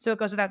 So it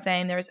goes without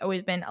saying, there's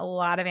always been a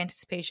lot of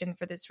anticipation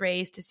for this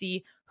race to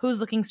see who's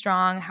looking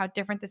strong, how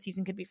different the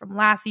season could be from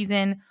last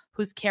season,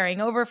 who's carrying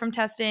over from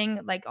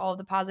testing, like all of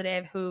the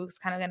positive, who's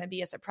kind of going to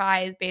be a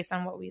surprise based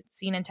on what we've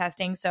seen in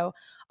testing. So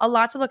a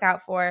lot to look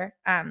out for.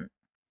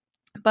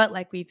 But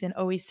like we've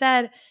always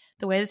said,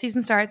 the way the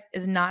season starts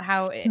is not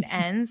how it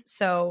ends.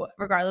 So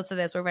regardless of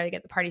this, we're ready to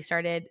get the party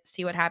started,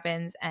 see what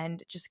happens,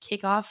 and just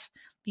kick off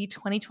the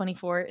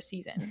 2024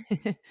 season.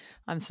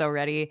 I'm so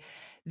ready.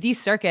 The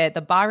circuit,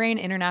 the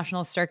Bahrain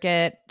International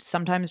Circuit,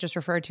 sometimes just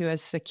referred to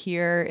as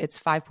Sakir. It's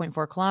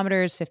 5.4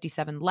 kilometers,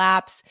 57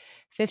 laps,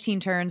 15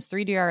 turns,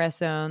 3 DRS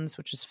zones,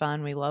 which is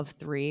fun. We love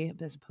 3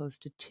 as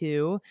opposed to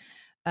 2.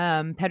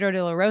 Pedro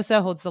de la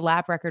Rosa holds the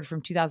lap record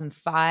from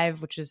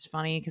 2005, which is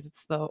funny because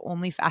it's the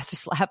only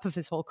fastest lap of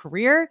his whole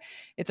career.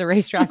 It's a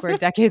racetrack where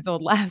decades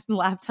old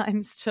lap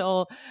time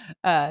still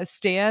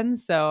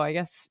stands. So I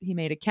guess he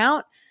made it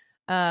count.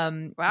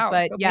 Wow.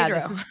 But yeah, Pedro.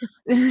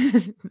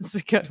 this is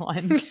a good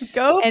one.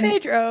 Go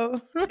Pedro.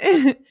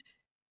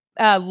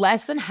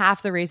 Less than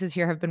half the races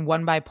here have been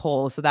won by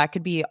pole. So that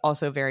could be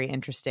also very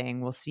interesting.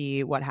 We'll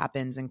see what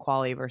happens in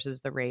quali versus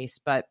the race.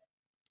 But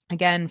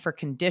again, for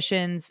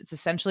conditions, it's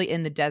essentially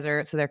in the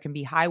desert, so there can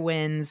be high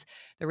winds.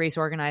 The race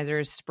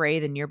organizers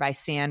spray the nearby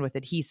sand with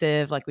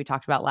adhesive, like we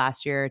talked about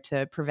last year,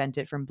 to prevent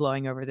it from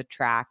blowing over the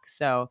track.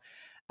 So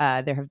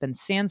there have been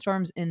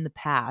sandstorms in the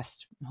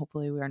past.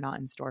 Hopefully we are not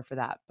in store for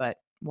that, but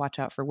watch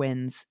out for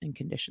winds and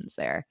conditions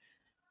there.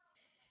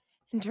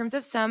 In terms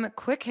of some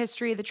quick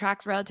history, the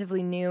track's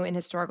relatively new in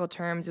historical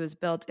terms. It was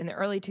built in the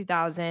early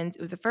 2000s.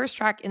 It was the first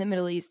track in the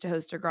Middle East to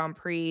host a Grand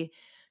Prix.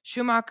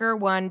 Schumacher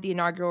won the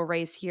inaugural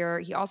race here.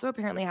 He also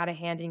apparently had a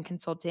hand in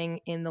consulting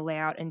in the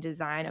layout and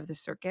design of the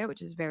circuit,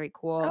 which is very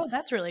cool. Oh,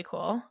 that's really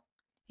cool.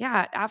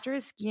 Yeah, after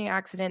his skiing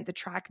accident, the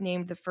track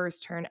named the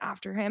first turn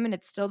after him, and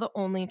it's still the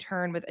only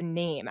turn with a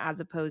name as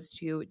opposed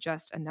to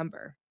just a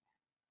number.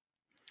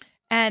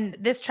 And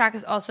this track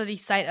is also the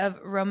site of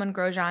Roman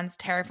Grosjean's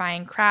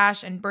terrifying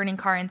crash and burning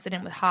car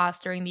incident with Haas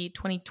during the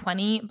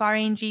 2020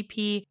 Bahrain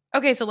GP.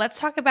 Okay, so let's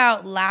talk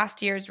about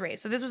last year's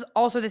race. So this was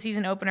also the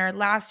season opener.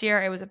 Last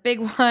year, it was a big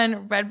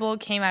one. Red Bull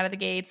came out of the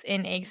gates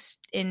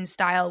in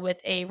style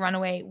with a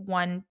runaway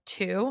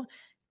 1-2.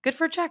 Good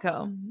for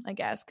Checo, I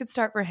guess. Good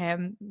start for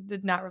him.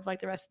 Did not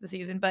reflect the rest of the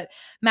season. But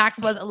Max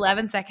was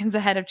 11 seconds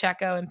ahead of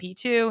Checo in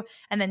P2.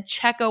 And then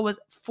Checo was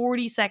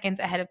 40 seconds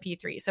ahead of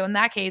P3. So in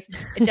that case,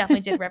 it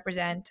definitely did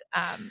represent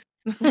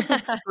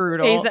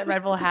Brutal pace that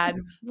Red Bull had.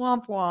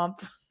 Womp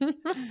womp.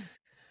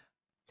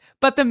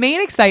 But the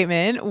main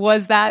excitement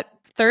was that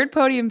third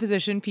podium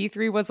position,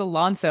 P3, was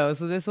Alonso.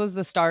 So this was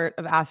the start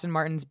of Aston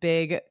Martin's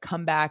big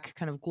comeback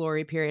kind of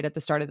glory period at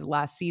the start of the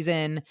last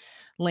season.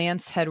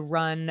 Lance had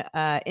run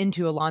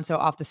into Alonso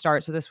off the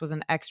start. So this was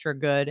an extra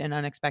good and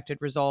unexpected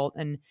result.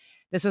 And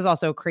this was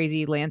also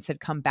crazy. Lance had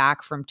come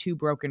back from 2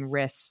 broken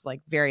wrists,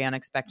 like very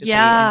unexpectedly.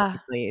 Yeah.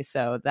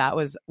 So that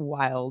was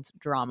wild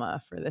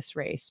drama for this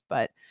race.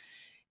 But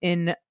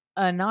in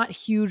a not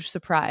huge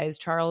surprise,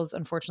 Charles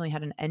unfortunately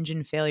had an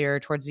engine failure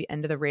towards the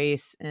end of the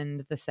race,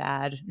 and the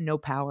sad no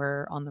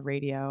power on the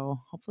radio.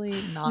 Hopefully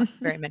not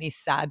very many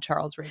sad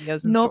Charles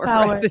radios in store for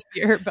us this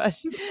year, but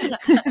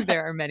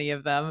there are many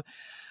of them.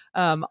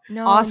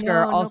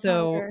 Oscar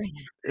also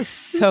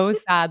so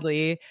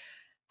sadly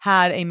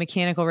had a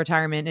mechanical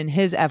retirement in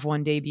his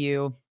F1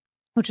 debut,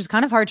 which is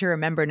kind of hard to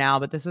remember now,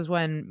 but this was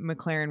when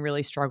McLaren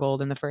really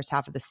struggled in the first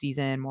half of the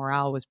season.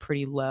 Morale was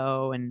pretty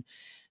low, and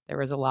there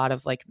was a lot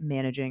of like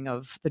managing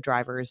of the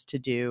drivers to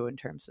do in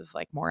terms of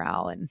like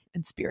morale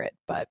and spirit,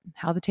 but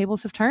how the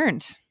tables have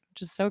turned,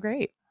 which is so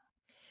great.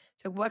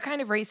 So what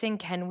kind of racing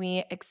can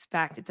we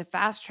expect? It's a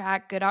fast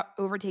track, good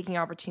overtaking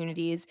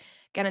opportunities.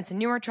 Again, it's a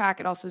newer track.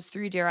 It also has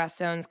 3 DRS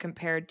zones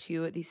compared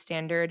to the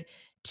standard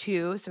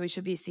 2. So we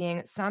should be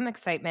seeing some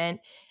excitement.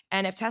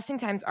 And if testing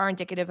times are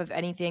indicative of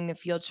anything, the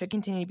field should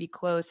continue to be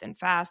close and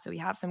fast. So we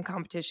have some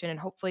competition and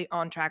hopefully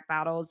on-track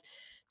battles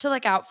to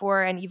look out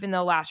for. And even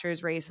though last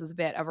year's race was a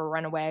bit of a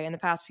runaway, in the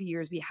past few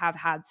years, we have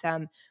had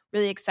some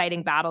really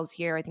exciting battles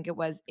here. I think it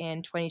was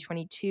in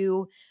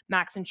 2022.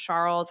 Max and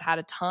Charles had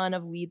a ton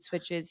of lead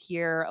switches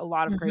here, a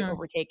lot of great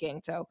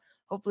overtaking. So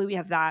hopefully we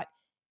have that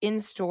in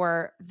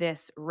store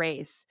this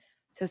race.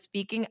 So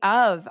speaking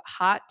of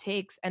hot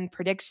takes and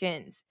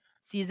predictions,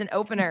 season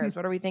openers,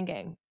 what are we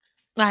thinking?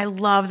 I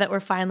love that we're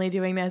finally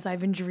doing this. I've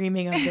been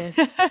dreaming of this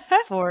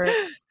for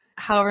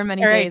however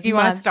many All right, days. do you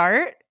want to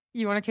start?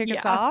 You want to kick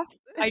us off?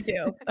 I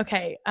do.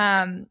 Okay.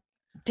 Damn,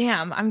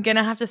 I'm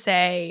gonna have to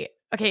say,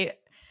 okay.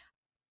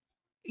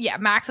 Yeah,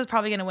 Max is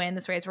probably gonna win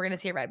this race. We're gonna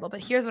see a Red Bull,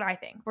 but here's what I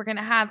think: we're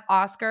gonna have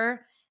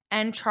Oscar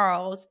and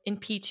Charles in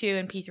P2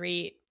 and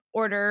P3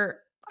 order.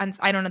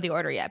 I don't know the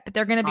order yet, but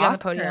they're gonna be on the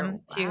podium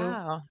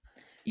too.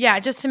 Yeah,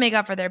 just to make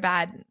up for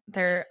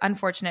their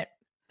unfortunate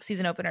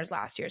season openers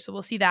last year. So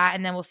we'll see that,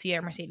 and then we'll see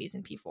our Mercedes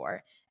in P4,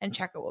 and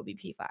Checo will be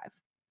P5.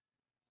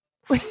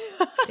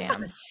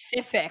 Damn.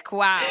 Specific.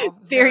 Wow.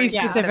 Very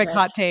specific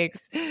hot takes.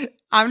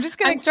 I'm just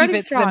going to keep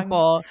it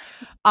simple.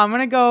 I'm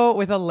going to go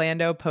with a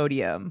Lando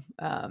podium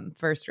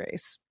first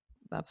race.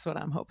 That's what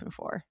I'm hoping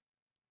for.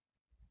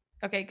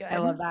 Okay, good. I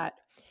love that.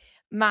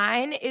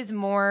 Mine is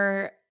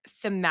more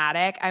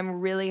thematic.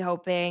 I'm really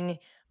hoping,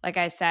 like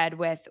I said,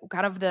 with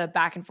kind of the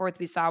back and forth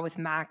we saw with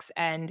Max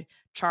and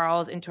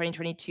Charles in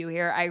 2022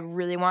 here, I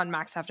really want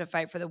Max to have to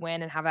fight for the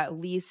win and have at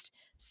least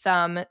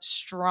some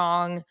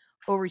strong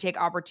overtake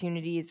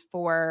opportunities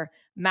for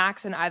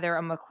Max and either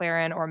a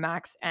McLaren or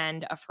Max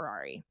and a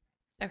Ferrari.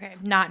 Okay,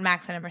 not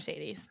Max and a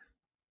Mercedes.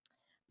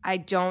 I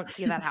don't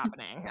see that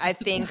happening. I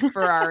think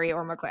Ferrari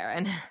or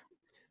McLaren.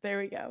 There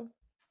we go.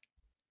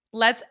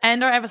 Let's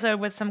end our episode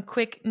with some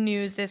quick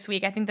news this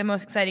week. I think the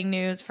most exciting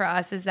news for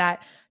us is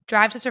that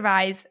Drive to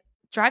Survive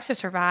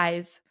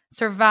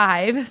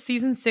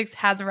season 6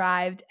 has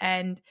arrived,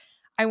 and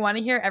I want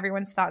to hear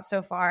everyone's thoughts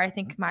so far. I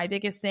think my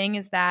biggest thing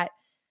is that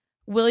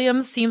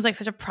Williams seems like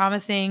such a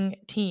promising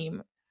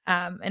team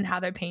and how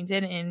they're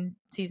painted in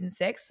season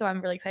 6. So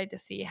I'm really excited to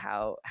see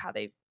how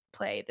they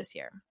play this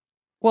year.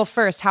 Well,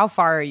 first, how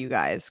far are you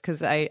guys?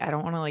 Because I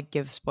don't want to like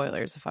give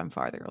spoilers if I'm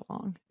farther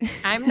along.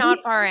 I'm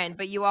not far in,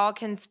 but you all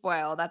can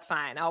spoil. That's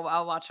fine. I'll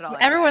watch it all.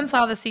 Everyone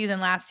saw the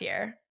season last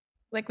year.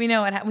 Like we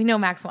know we know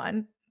Max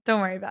won. Don't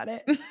worry about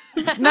it.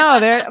 No,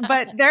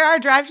 there are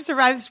Drive to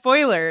Survive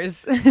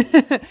spoilers.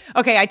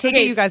 Okay, I take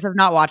it you guys have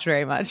not watched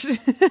very much.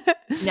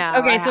 No.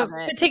 Okay, so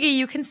Tiggy,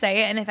 you can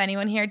say it, and if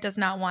anyone here does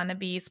not want to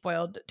be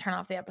spoiled, turn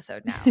off the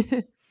episode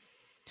now.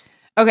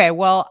 Okay,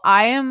 well,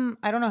 I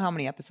don't know how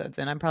many episodes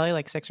in. I'm probably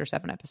like 6 or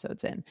 7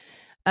 episodes in.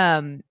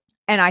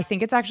 And I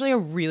think it's actually a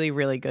really,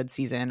 really good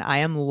season. I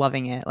am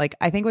loving it. Like,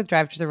 I think with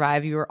Drive to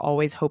Survive, you were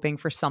always hoping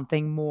for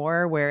something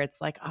more where it's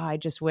like, oh, I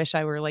just wish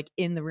I were like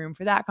in the room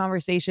for that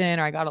conversation,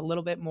 or I got a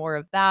little bit more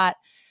of that.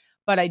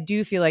 But I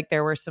do feel like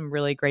there were some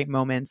really great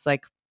moments.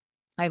 Like,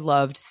 I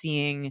loved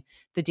seeing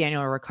the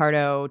Daniel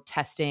Ricciardo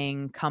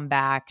testing come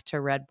back to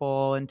Red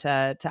Bull and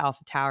to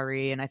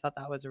AlphaTauri. And I thought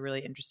that was a really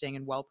interesting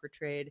and well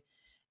portrayed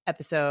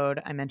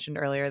episode. I mentioned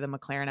earlier, the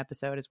McLaren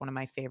episode is one of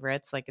my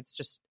favorites. Like, it's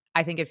just,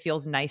 I think it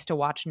feels nice to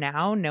watch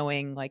now,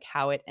 knowing like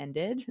how it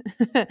ended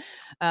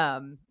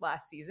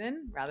last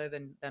season, rather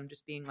than them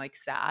just being like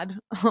sad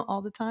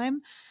all the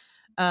time.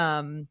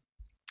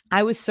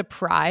 I was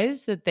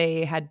surprised that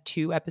they had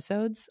 2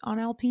 episodes on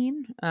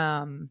Alpine.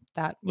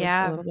 That was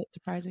a little bit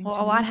surprising. Well,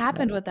 a lot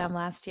happened with them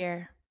last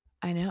year.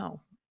 I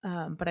know.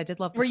 But I did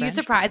love the Were French. You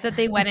surprised that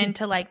they went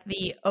into like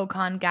the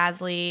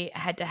Ocon-Gasly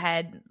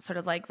head-to-head sort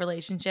of like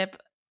relationship?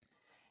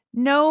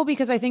 No,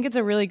 because I think it's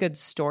a really good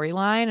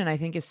storyline. And I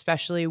think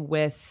especially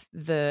with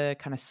the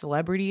kind of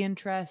celebrity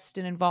interest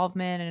and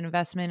involvement and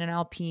investment in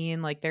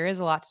Alpine, like there is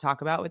a lot to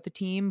talk about with the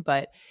team,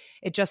 but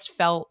it just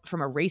felt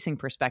from a racing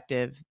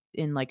perspective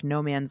in like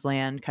no man's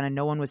land, kind of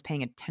no one was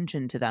paying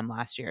attention to them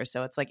last year.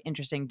 So it's like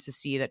interesting to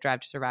see that Drive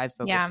to Survive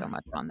focused so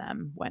much on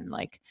them when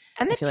like,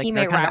 and the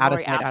teammate like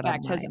rivalry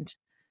aspect has.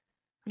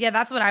 Yeah,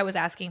 that's what I was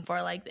asking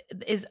for. Like,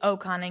 is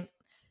Ocon and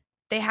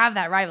they have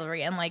that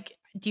rivalry, and like,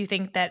 do you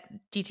think that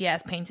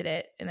GTS painted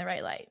it in the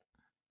right light?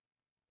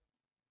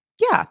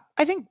 Yeah,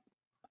 I think,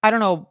 I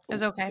don't know. It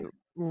was okay.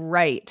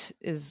 Right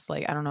is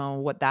like, I don't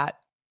know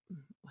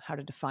how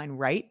to define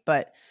right,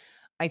 but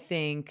I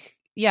think,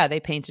 yeah, they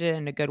painted it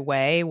in a good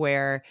way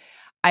where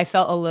I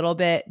felt a little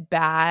bit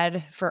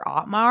bad for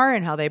Otmar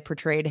and how they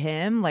portrayed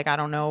him. Like, I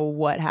don't know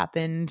what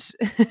happened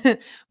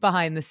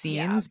behind the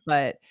scenes,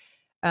 but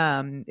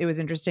it was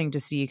interesting to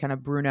see kind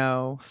of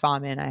Bruno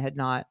Famin. I had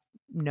not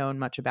known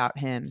much about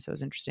him, so it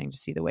was interesting to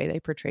see the way they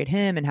portrayed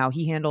him and how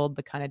he handled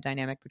the kind of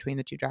dynamic between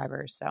the 2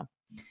 drivers. So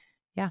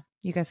yeah,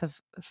 you guys have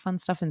fun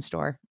stuff in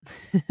store.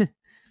 I'm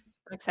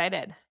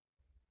excited.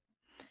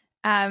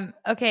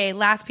 Okay,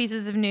 last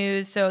pieces of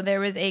news. So there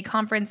was a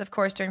conference, of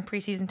course, during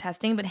preseason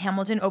testing, but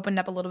Hamilton opened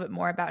up a little bit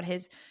more about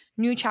his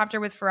new chapter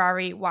with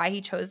Ferrari, why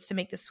he chose to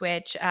make the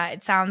switch.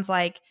 It sounds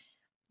like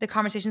the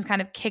conversations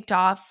kind of kicked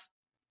off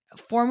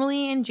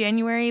formally in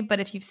January, but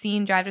if you've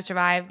seen Drive to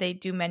Survive, they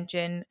do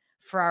mention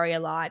Ferrari a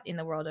lot in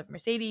the world of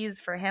Mercedes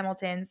for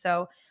Hamilton.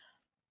 So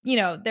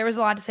there was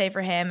a lot to say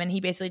for him, and he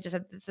basically just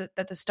said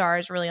that the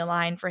stars really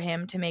aligned for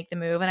him to make the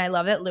move. And I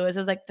love that Lewis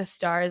is like, the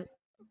stars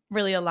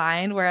really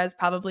aligned, whereas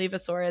probably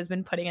Vasora has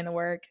been putting in the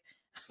work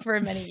for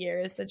many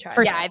years to try.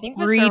 Yeah, I think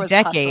 3 was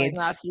decades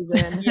last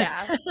season.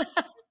 Yeah.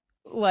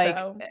 Like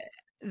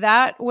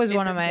that was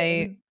one of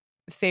insane.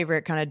 my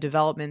favorite kind of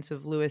developments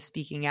of Lewis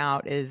speaking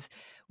out is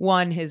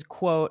one, his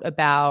quote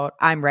about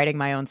I'm writing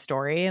my own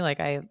story.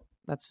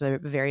 That's a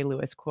very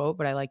Lewis quote,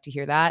 but I like to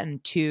hear that.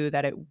 And two,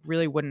 that it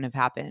really wouldn't have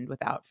happened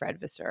without Fred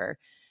Vasseur.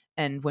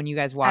 And when you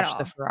guys watch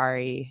the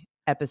Ferrari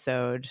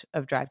episode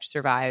of Drive to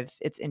Survive,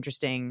 it's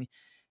interesting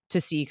to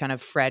see kind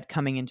of Fred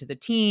coming into the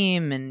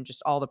team and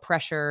just all the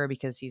pressure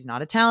because he's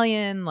not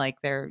Italian.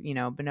 Like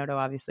Binotto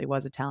obviously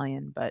was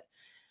Italian, but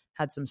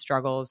had some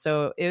struggles.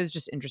 So it was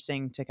just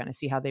interesting to kind of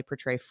see how they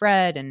portray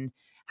Fred and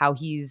how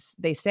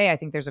they say, I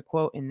think there's a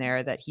quote in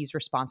there that he's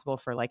responsible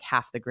for like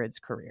half the grid's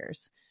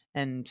careers.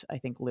 And I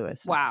think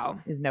Lewis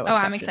is no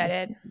exception. I'm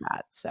excited. To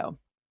that. So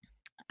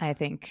I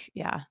think,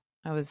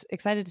 I was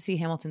excited to see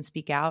Hamilton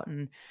speak out,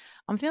 and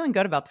I'm feeling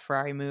good about the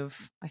Ferrari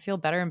move. I feel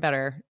better and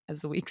better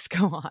as the weeks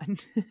go on.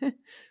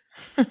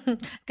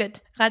 Good.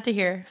 Glad to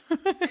hear.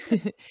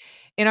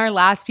 In our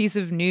last piece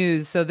of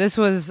news, so this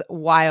was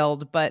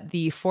wild, but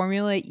the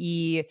Formula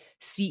E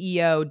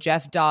CEO,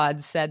 Jeff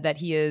Dodds, said that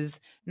he is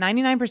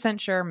 99%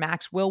 sure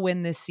Max will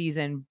win this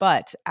season,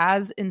 but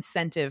as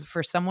incentive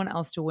for someone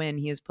else to win,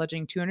 he is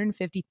pledging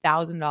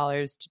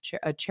 $250,000 to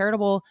a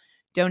charitable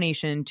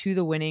donation to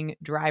the winning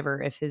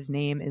driver if his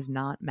name is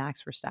not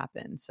Max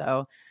Verstappen.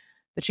 So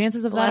the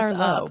chances of that are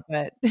low,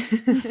 but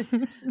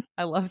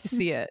I love to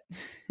see it.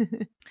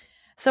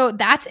 So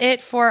that's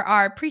it for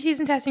our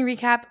preseason testing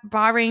recap,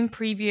 Bahrain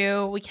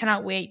preview. We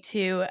cannot wait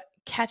to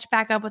catch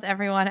back up with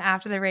everyone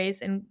after the race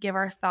and give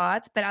our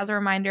thoughts. But as a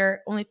reminder,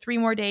 only 3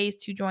 more days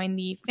to join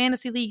the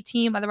Fantasy League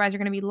team. Otherwise, you're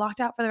going to be locked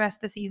out for the rest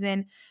of the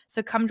season.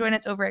 So come join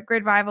us over at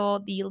Grid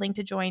Rival. The link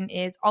to join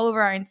is all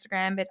over our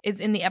Instagram. It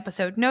is in the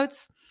episode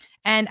notes.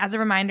 And as a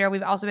reminder,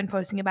 we've also been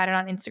posting about it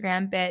on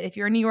Instagram. But if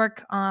you're in New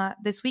York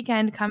this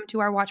weekend, come to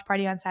our watch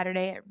party on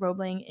Saturday at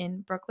Roebling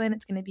in Brooklyn.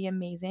 It's going to be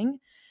amazing.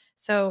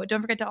 So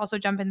don't forget to also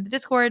jump in the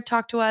Discord,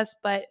 talk to us.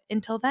 But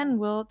until then,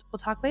 we'll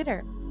talk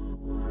later.